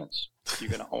your payments. You're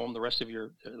going to own the rest of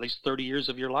at least 30 years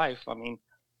of your life. I mean,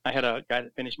 I had a guy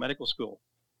that finished medical school,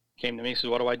 came to me and said,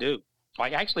 what do I do?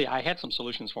 I had some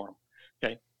solutions for him.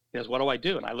 Okay. He goes, what do I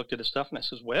do? And I looked at his stuff and I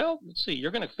says, well, let's see,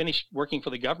 you're going to finish working for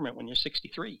the government when you're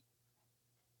 63.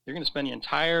 You're going to spend your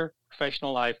entire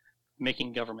professional life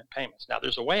making government payments. Now,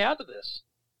 there's a way out of this.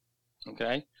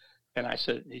 Okay. And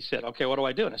he said, okay, what do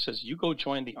I do? And I says, you go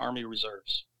join the Army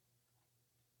Reserves.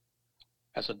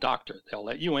 As a doctor, they'll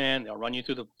let you in. They'll run you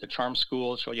through the charm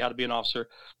school, show you how to be an officer.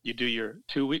 You do your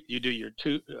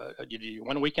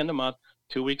 1 weekend a month,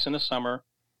 2 weeks in the summer,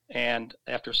 and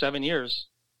after 7 years,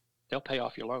 they'll pay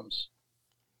off your loans.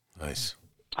 Nice.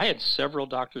 I had several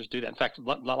doctors do that. In fact, a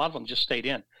lot of them just stayed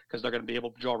in because they're going to be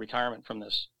able to draw retirement from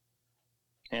this.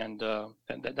 And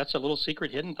that's a little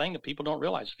secret hidden thing that people don't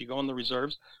realize. If you go in the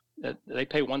reserves, they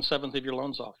pay 1/7 of your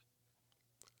loans off.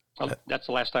 Well, that's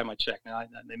the last time I checked. Now,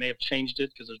 they may have changed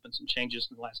it because there's been some changes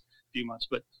in the last few months.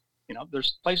 But, you know,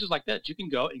 there's places like that you can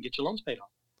go and get your loans paid off.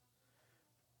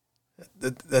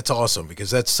 That's awesome because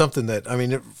that's something that, I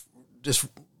mean, just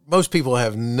most people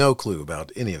have no clue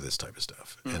about any of this type of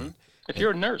stuff. Mm-hmm. And if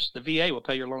you're a nurse, the VA will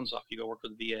pay your loans off. You go work for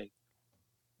the VA.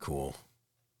 Cool.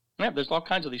 Yeah, there's all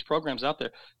kinds of these programs out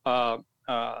there.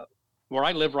 Where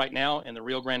I live right now in the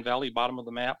Rio Grande Valley, bottom of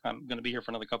the map, I'm going to be here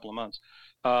for another couple of months.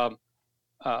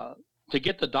 To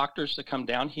get the doctors to come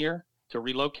down here to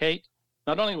relocate,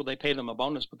 not only will they pay them a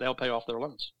bonus, but they'll pay off their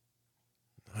loans.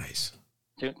 Nice.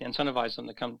 To incentivize them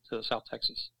to come to South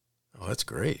Texas. Oh, that's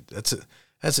great. That's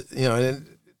this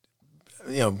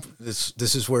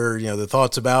is where, you know, the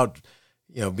thoughts about,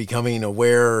 you know, becoming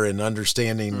aware and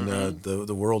understanding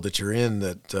the world that you're in,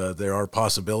 that there are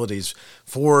possibilities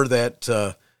for that,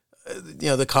 you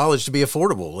know, the college to be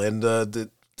affordable and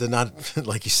to not,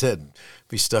 like you said,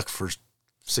 be stuck for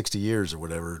 60 years or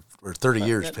whatever, or 30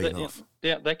 years paying off.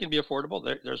 Yeah, that can be affordable.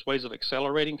 There's ways of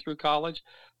accelerating through college.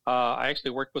 I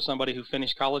actually worked with somebody who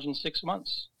finished college in 6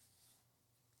 months.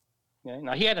 Okay?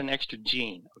 Now, he had an extra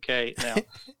gene, okay,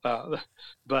 now,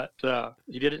 but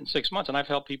he did it in 6 months, and I've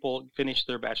helped people finish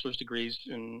their bachelor's degrees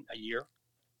in a year.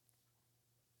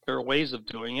 There are ways of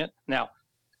doing it. Now,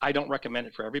 I don't recommend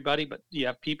it for everybody, but you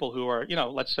have people who are, you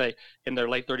know, let's say in their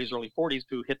late 30s, early 40s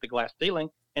who hit the glass ceiling,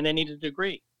 and they need a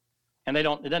degree. And it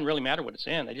doesn't really matter what it's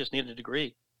in. They just need a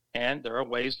degree. And there are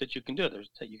ways that you can do it.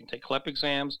 You can take CLEP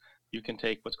exams. You can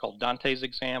take what's called Dante's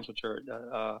exams, which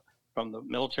are from the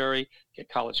military, get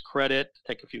college credit,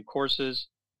 take a few courses,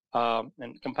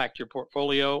 and compact your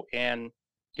portfolio and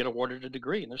get awarded a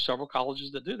degree. And there's several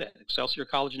colleges that do that. Excelsior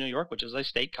College in New York, which is a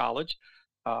state college,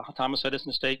 Thomas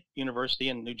Edison State University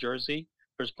in New Jersey.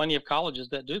 There's plenty of colleges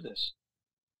that do this.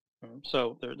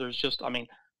 So there's just, I mean,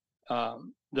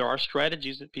 there are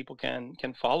strategies that people can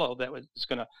follow that is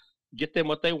going to get them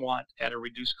what they want at a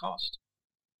reduced cost.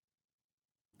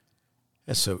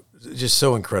 That's just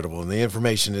so incredible, and the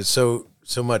information is so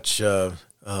much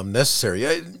necessary.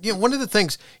 You know, one of the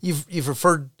things you've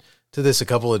referred to this a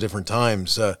couple of different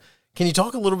times. Can you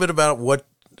talk a little bit about what?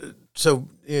 So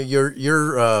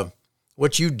your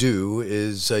what you do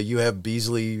is you have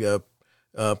Beasley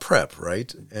Prep,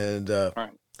 right? And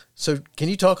right. So can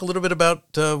you talk a little bit about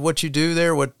what you do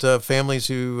there? What families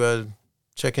who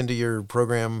check into your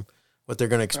program, what they're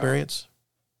going to experience?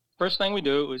 first thing we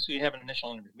do is we have an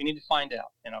initial interview. We need to find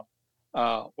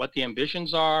out, what the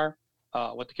ambitions are,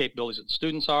 what the capabilities of the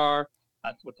students are,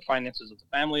 what the finances of the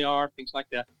family are, things like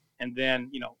that. And then,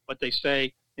 what they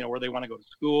say, where they want to go to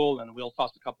school, and we'll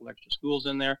toss a couple extra schools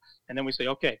in there. And then we say,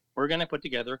 okay, we're going to put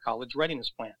together a college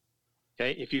readiness plan.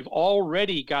 Okay. If you've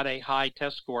already got a high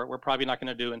test score, we're probably not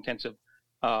going to do intensive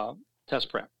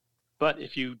test prep. But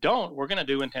if you don't, we're going to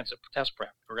do intensive test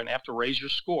prep. We're going to have to raise your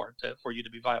score for you to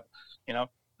be viable.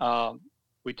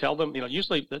 We tell them,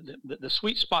 usually the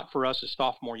sweet spot for us is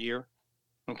sophomore year.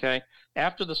 Okay.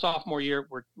 After the sophomore year,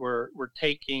 we're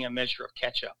taking a measure of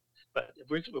catch up. But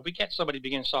if we catch somebody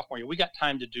beginning sophomore year, we got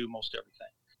time to do most everything.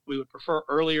 We would prefer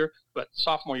earlier, but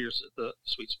sophomore year is the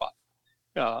sweet spot.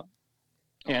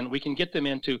 And we can get them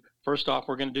into, first off,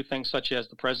 we're going to do things such as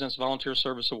the President's Volunteer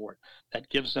Service Award. That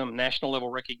gives them national level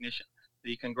recognition.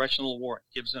 The Congressional Award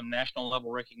gives them national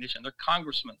level recognition. Their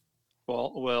congressman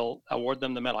will award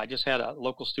them the medal. I just had a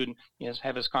local student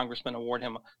have his congressman award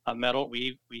him a medal.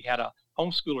 We had a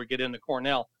homeschooler get into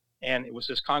Cornell, and it was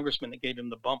his congressman that gave him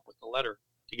the bump with the letter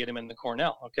to get him into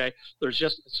Cornell. Okay.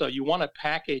 So you want to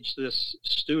package this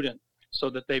student so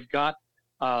that they've got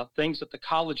things that the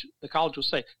college will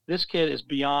say, this kid is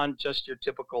beyond just your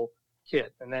typical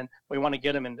kid. And then we want to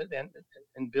get them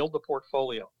and build the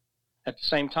portfolio. At the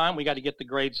same time, we got to get the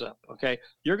grades up. Okay.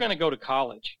 You're going to go to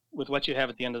college with what you have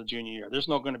at the end of the junior year. There's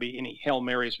not going to be any Hail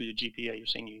Marys for your GPA your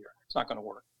senior year. It's not going to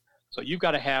work. So you've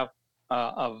got to have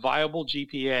a viable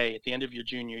GPA at the end of your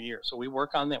junior year. So we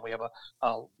work on that. We have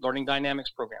a learning dynamics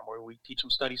program where we teach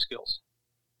them study skills,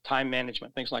 time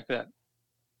management, things like that.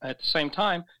 At the same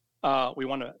time,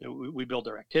 we build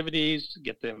their activities,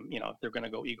 get them, if they're going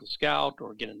to go Eagle Scout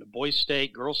or get into Boys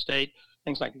State, Girls State,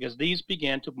 things like that, because these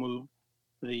begin to move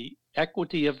the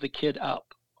equity of the kid up.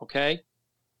 Okay.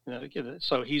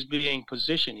 So he's being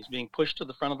positioned, he's being pushed to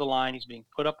the front of the line, he's being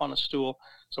put up on a stool.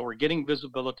 So we're getting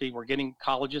visibility, we're getting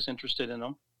colleges interested in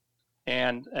them.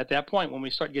 And at that point, when we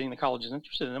start getting the colleges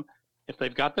interested in them, if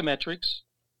they've got the metrics,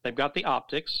 they've got the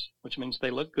optics, which means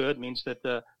they look good, means that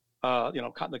the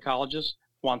colleges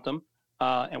want them.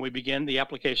 And we begin the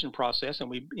application process, and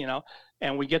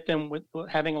we get them with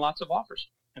having lots of offers.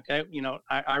 Okay.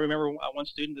 I remember one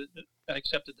student that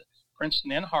accepted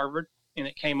Princeton and Harvard, and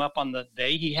it came up on the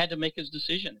day he had to make his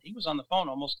decision. He was on the phone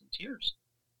almost in tears.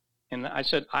 And I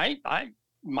said,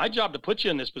 my job to put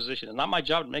you in this position is not my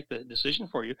job to make the decision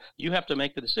for you. You have to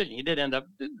make the decision. He did end up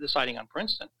deciding on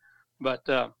Princeton, but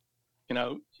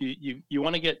you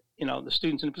want to get, the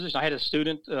students in a position. I had a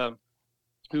student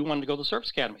who wanted to go to the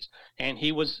service academies, and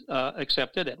he was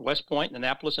accepted at West Point,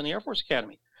 Annapolis, and the Air Force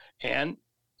Academy. And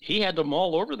he had to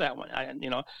mull over that one.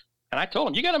 And I told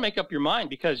him, you got to make up your mind,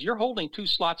 because you're holding two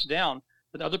slots down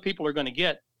that other people are going to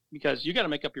get, because you got to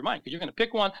make up your mind, because you're going to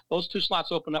pick one. Those two slots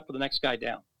open up for the next guy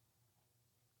down.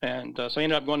 And so he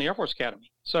ended up going to the Air Force Academy.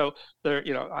 So there,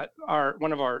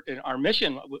 our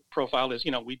mission profile is,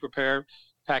 we prepare,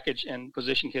 package, and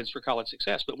position kids for college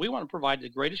success, but we want to provide the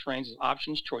greatest range of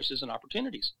options, choices, and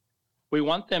opportunities. We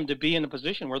want them to be in a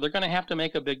position where they're going to have to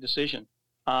make a big decision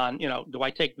on, do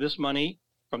I take this money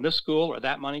from this school or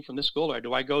that money from this school, or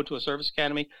do I go to a service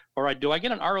academy, or do I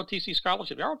get an ROTC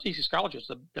scholarship? The ROTC scholarship is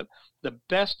the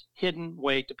best hidden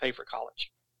way to pay for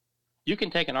college. You can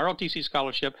take an ROTC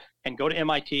scholarship and go to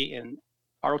MIT, and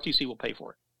ROTC will pay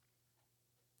for it.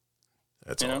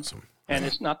 That's awesome. And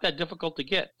it's not that difficult to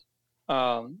get.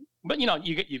 But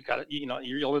you've got it.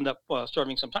 You'll end up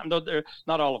serving some time. Though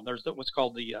not all of them. There's what's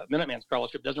called the Minuteman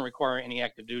scholarship. Doesn't require any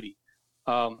active duty.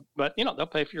 But they'll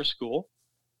pay for your school.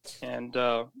 And,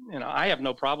 I have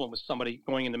no problem with somebody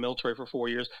going in the military for 4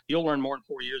 years. You'll learn more in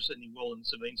 4 years than you will in the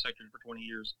civilian sector for 20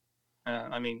 years.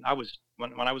 When I was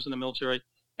in the military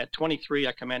at 23,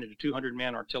 I commanded a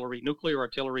 200-man nuclear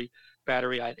artillery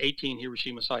battery. I had 18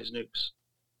 Hiroshima-sized nukes.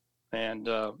 And,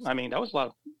 that was a lot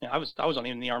of, I was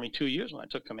only in the Army 2 years when I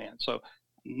took command. So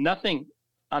nothing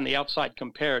on the outside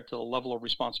compared to the level of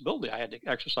responsibility I had to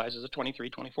exercise as a 23,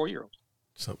 24-year-old.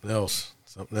 Something else.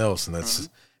 And that's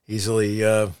easily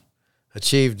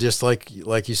achieved, just like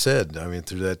you said.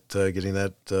 Through that, getting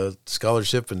that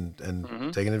scholarship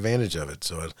and taking advantage of it.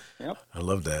 So I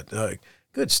love that.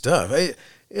 Good stuff.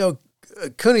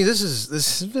 Kuni, this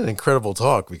has been an incredible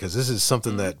talk, because this is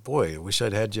something that, boy, I wish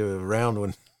I'd had you around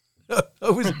when I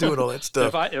was doing all that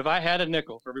stuff. If I had a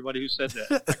nickel for everybody who said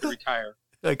that, I could retire.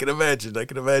 I can imagine.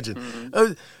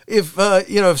 Mm-hmm.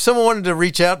 If someone wanted to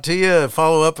reach out to you,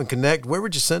 follow up, and connect, where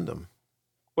would you send them?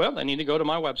 Well, they need to go to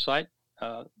my website,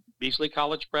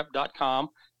 BeasleyCollegePrep.com.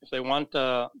 If they want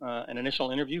an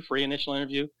initial interview, free initial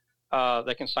interview,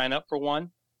 they can sign up for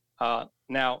one.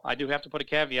 Now, I do have to put a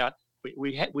caveat.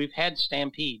 We've had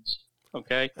stampedes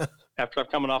okay, after I'm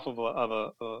coming off of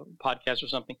a podcast or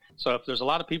something. So if there's a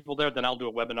lot of people there, then I'll do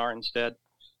a webinar instead.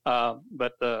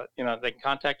 But they can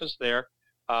contact us there.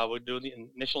 We'll do the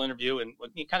initial interview and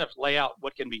we kind of lay out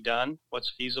what can be done,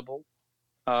 what's feasible,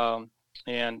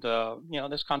 and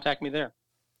just contact me there.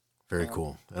 Very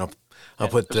cool. And I'll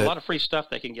put there's a lot of free stuff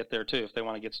they can get there too if they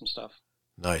want to get some stuff.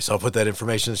 Nice. I'll put that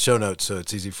information in the show notes so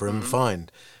it's easy for them to find.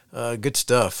 Good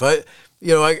stuff. I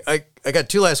got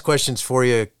two last questions for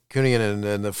you, Kuni,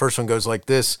 and the first one goes like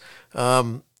this.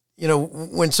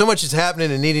 When so much is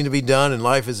happening and needing to be done and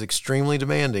life is extremely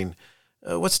demanding,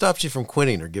 what stops you from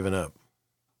quitting or giving up?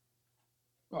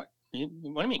 What do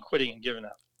you mean quitting and giving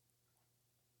up?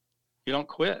 You don't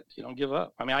quit. You don't give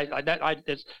up. I mean,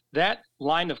 that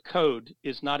line of code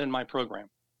is not in my program.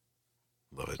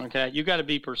 Love it. Okay, you got to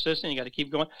be persistent. You got to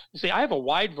keep going. You see, I have a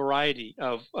wide variety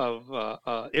of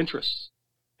interests.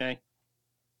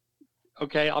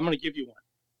 Okay, I'm going to give you one.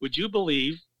 Would you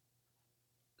believe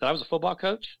that I was a football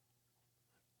coach?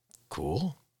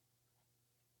 Cool.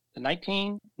 The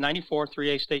 1994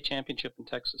 3A state championship in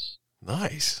Texas.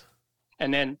 Nice.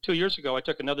 And then 2 years ago, I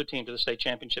took another team to the state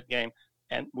championship game.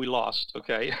 And we lost,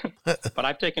 okay? But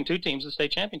I've taken two teams to the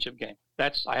state championship game.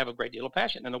 I have a great deal of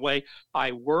passion. And the way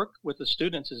I work with the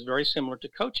students is very similar to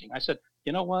coaching. I said,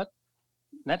 you know what?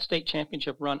 In that state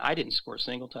championship run, I didn't score a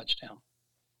single touchdown.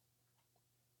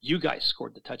 You guys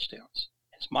scored the touchdowns.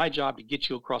 It's my job to get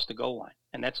you across the goal line.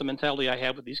 And that's the mentality I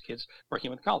have with these kids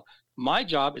working with college. My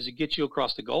job is to get you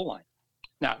across the goal line.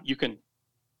 Now, you can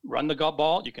run the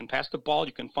ball, you can pass the ball,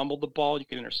 you can fumble the ball, you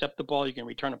can intercept the ball, you can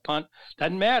return a punt.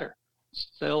 Doesn't matter. It's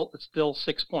still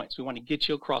 6 points. We want to get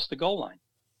you across the goal line.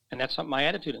 And that's not my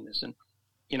attitude in this. And,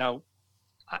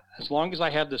 as long as I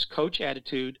have this coach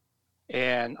attitude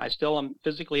and I still am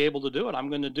physically able to do it, I'm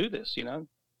going to do this, I'm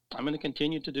going to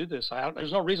continue to do this.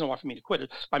 There's no reason why for me to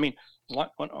quit. I mean,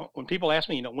 when people ask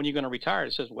me, when are you going to retire?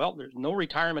 It says, well, there's no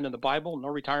retirement in the Bible, no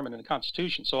retirement in the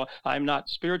Constitution. So I'm not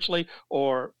spiritually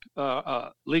or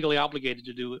legally obligated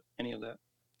to do any of that.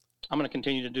 I'm going to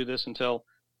continue to do this until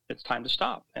it's time to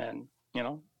stop. And,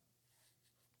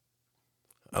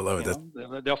 I love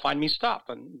it. They'll find me stopped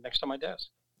next to my desk.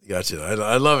 Gotcha.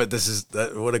 I love it.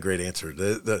 What a great answer.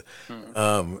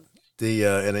 And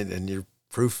your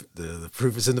proof, the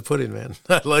proof is in the pudding, man.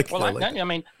 I like it. I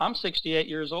mean, I'm 68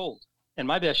 years old and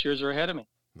my best years are ahead of me.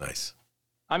 Nice.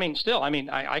 I mean, still,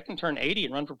 I can turn 80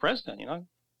 and run for president,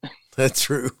 That's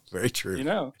true. Very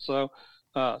true. So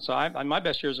my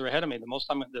best years are ahead of me. The most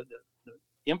the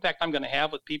impact I'm going to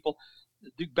have with people,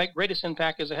 the greatest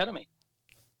impact is ahead of me.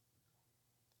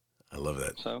 I love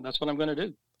that. So that's what I'm going to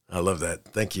do. I love that.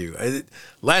 Thank you.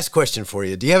 Last question for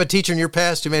you. Do you have a teacher in your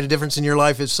past who made a difference in your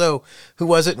life? If so, who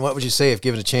was it? And what would you say if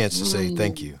given a chance to say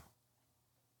thank you?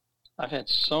 I've had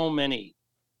so many.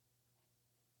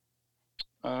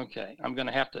 Okay. I'm going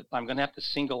to have to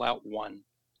single out one.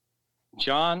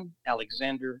 John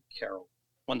Alexander Carroll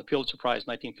won the Pulitzer Prize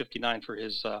in 1959 for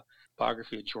his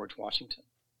biography of George Washington.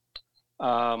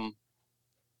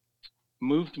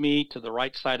 Moved me to the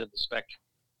right side of the spectrum.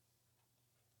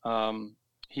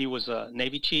 He was a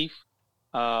Navy chief.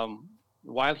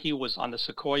 While he was on the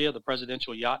Sequoia, the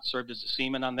presidential yacht, served as a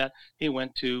seaman on that. He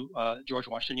went to George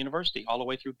Washington University all the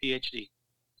way through PhD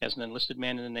as an enlisted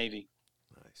man in the Navy.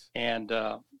 Nice. And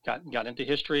got into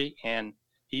history, and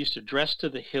he used to dress to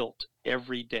the hilt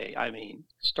every day. I mean,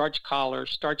 starch collar,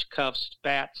 starch cuffs,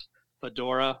 spats,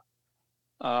 fedora,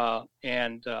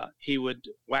 and he would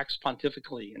wax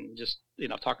pontifically and just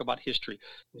talk about history.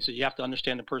 He said you have to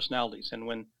understand the personalities. And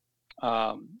when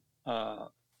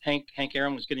Hank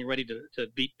Aaron was getting ready to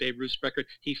beat Babe Ruth's record,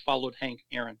 he followed Hank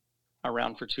Aaron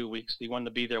around for 2 weeks. He wanted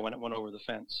to be there when it went over the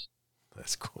fence.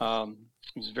 That's cool.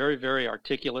 He was very, very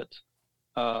articulate.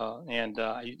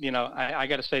 I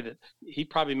got to say that he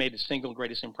probably made the single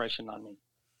greatest impression on me.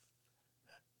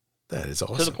 That is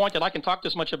awesome. To the point that I can talk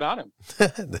this much about him.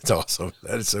 That's awesome.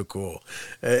 That is so cool.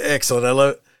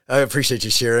 Excellent. I appreciate you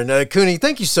sharing. Kuni,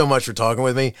 thank you so much for talking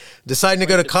with me. Deciding to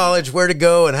go to college, where to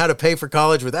go, and how to pay for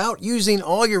college without using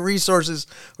all your resources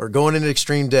or going into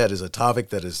extreme debt is a topic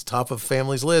that is top of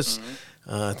families' lists.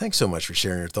 Mm-hmm. Thanks so much for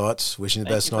sharing your thoughts. Wishing you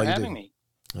the best in all you do. Thank you for having me.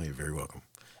 Oh, you're very welcome.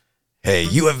 Hey,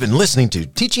 you have been listening to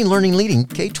Teaching, Learning, Leading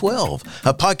K-12,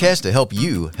 a podcast to help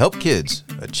you help kids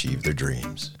achieve their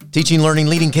dreams. Teaching, Learning,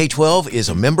 Leading K-12 is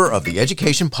a member of the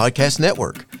Education Podcast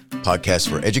Network. Podcasts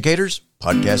for educators,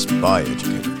 podcasts by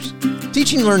educators.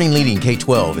 Teaching, Learning, Leading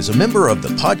K-12 is a member of the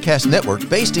podcast network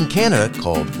based in Canada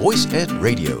called Voice Ed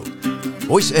Radio.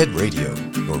 Voice Ed Radio,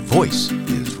 your voice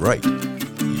is right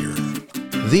here.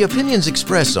 The opinions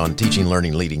expressed on Teaching,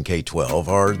 Learning, Leading K-12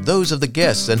 are those of the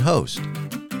guests and host.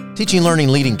 Teaching, Learning,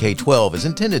 Leading K-12 is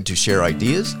intended to share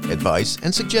ideas, advice,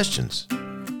 and suggestions.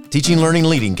 Teaching, Learning,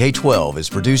 Leading K-12 is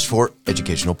produced for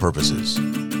educational purposes.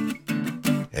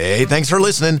 Hey, thanks for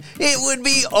listening. It would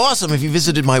be awesome if you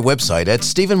visited my website at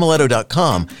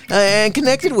stephenmiletto.com and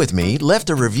connected with me, left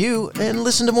a review, and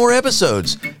listened to more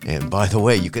episodes. And by the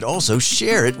way, you could also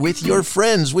share it with your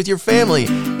friends, with your family,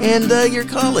 and your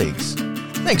colleagues.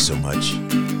 Thanks so much.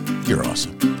 You're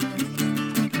awesome.